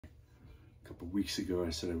couple weeks ago.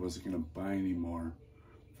 I said I wasn't going to buy any more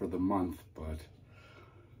for the month, but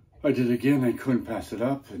I did again. I couldn't pass it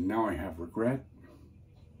up, and now I have regret.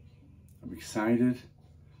 I'm excited,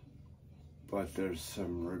 but there's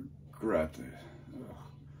some regret.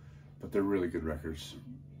 But they're really good records.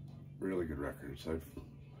 Really good records.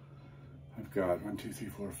 I've got 1, 2, 3,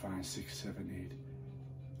 4, 5, 6, 7,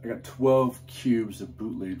 8. I got 12 cubes of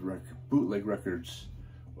bootleg records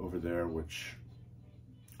over there, which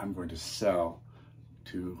I'm going to sell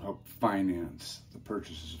to help finance the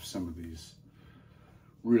purchases of some of these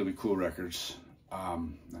really cool records.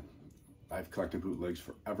 I've collected bootlegs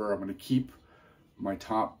forever. I'm going to keep my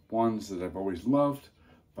top ones that I've always loved,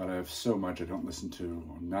 but I have so much I don't listen to.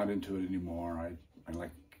 I'm not into it anymore. I like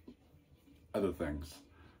other things.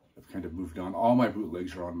 I've kind of moved on. All my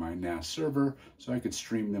bootlegs are on my NAS server, so I could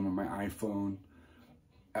stream them on my iPhone,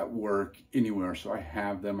 at work, anywhere. So I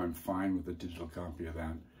have them. I'm fine with a digital copy of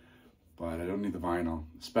that. But I don't need the vinyl,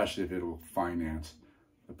 especially if it will finance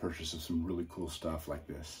the purchase of some really cool stuff like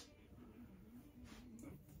this.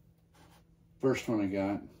 First one I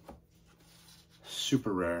got,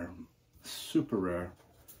 super rare, super rare.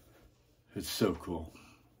 It's so cool.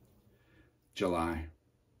 July.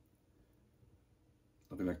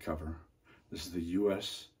 Look at that cover. This is the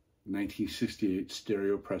US 1968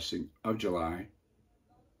 stereo pressing of July.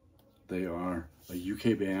 They are a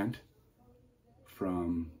UK band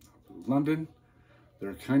from London.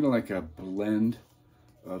 They're kind of like a blend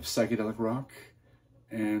of psychedelic rock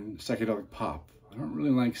and psychedelic pop. I don't really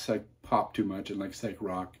like psych pop too much. I like psych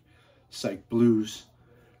rock, psych blues.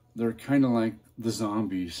 They're kind of like the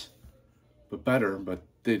Zombies, but better, but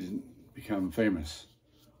they didn't become famous.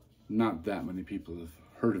 Not that many people have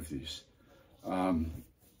heard of these.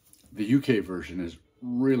 The UK version is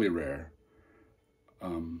really rare.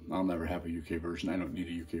 I'll never have a UK version. I don't need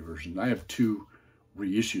a UK version. I have 2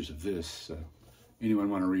 reissues of this. So anyone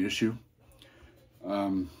want a reissue?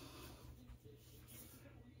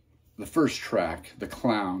 The first track, The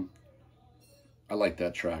Clown, I like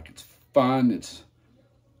that track. It's fun, it's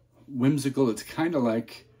whimsical. It's kind of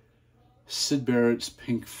like Syd Barrett's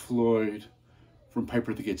Pink Floyd from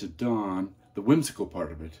Piper at the Gates of Dawn, the whimsical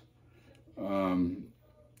part of it.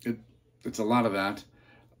 It's a lot of that.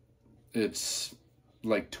 It's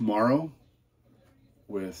like Tomorrow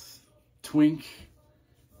with Twink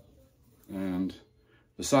and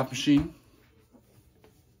the Soft Machine,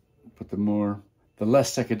 but the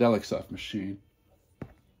less psychedelic Soft Machine,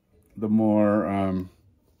 the more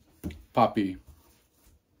poppy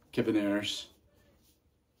Cabernet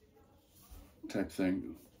type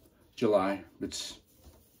thing. July, it's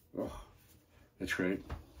great.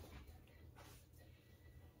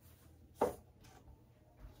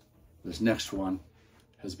 This next one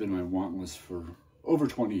has been my want list for over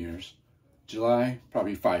 20 years. July,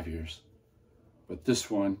 probably 5 years. But this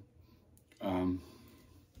one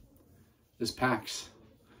is Pax.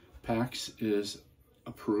 Pax is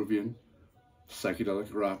a Peruvian psychedelic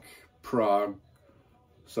rock, prog,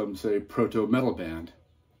 some say proto-metal band.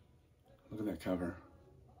 Look at that cover.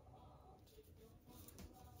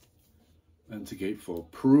 And it's a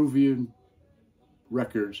gatefold. Peruvian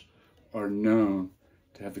records are known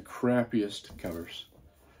to have the crappiest covers.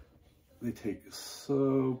 They take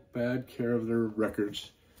so bad care of their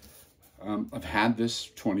records. I've had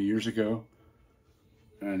this 20 years ago,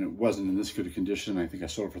 and it wasn't in this good a condition. I think I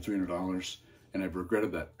sold it for $300, and I've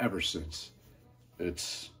regretted that ever since.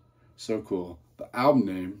 It's so cool. The album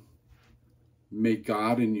name, May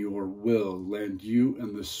God in Your Will Land You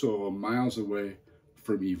and the Soul Miles Away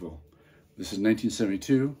from Evil. This is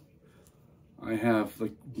 1972. I have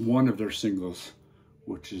like one of their singles,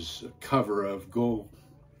 which is a cover of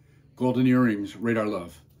Golden Earrings, Radar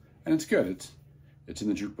Love. And it's good. It's in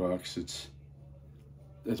the jukebox.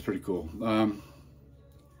 It's pretty cool.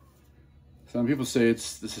 Some people say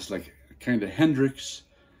this is like kind of Hendrix,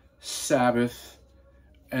 Sabbath,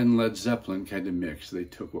 and Led Zeppelin kind of mix. They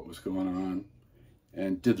took what was going on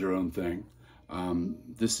and did their own thing.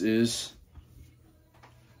 This is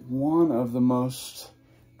one of the most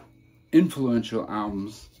influential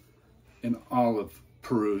albums in all of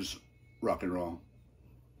Peru's rock and roll.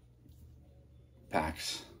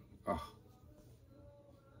 Pax. Oh.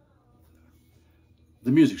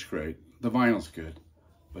 The music's great. The vinyl's good.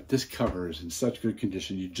 But this cover is in such good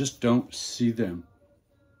condition. You just don't see them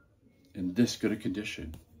in this good a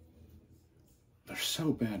condition. They're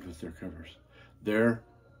so bad with their covers. Their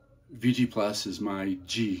VG Plus is my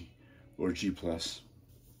G or G Plus.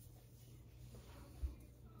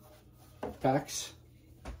 Pax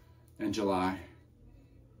and July,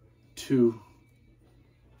 2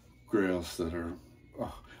 grails that are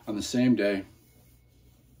on the same day.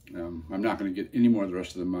 I'm not going to get any more the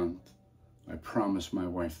rest of the month. I promised my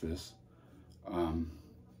wife this.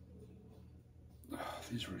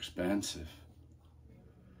 These were expensive,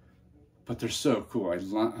 but they're so cool.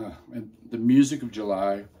 And the music of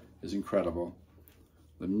July is incredible.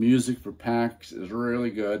 The music for packs is really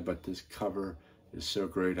good, but this cover is so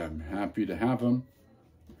great. I'm happy to have them.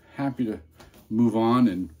 Happy to move on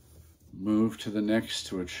and move to the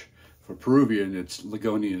next, which for Peruvian, it's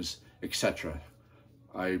Ligonia's, etc.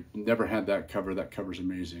 I never had that cover. That cover's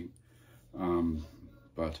amazing.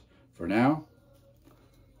 But for now,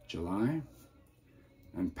 July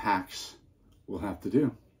and packs will have to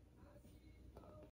do.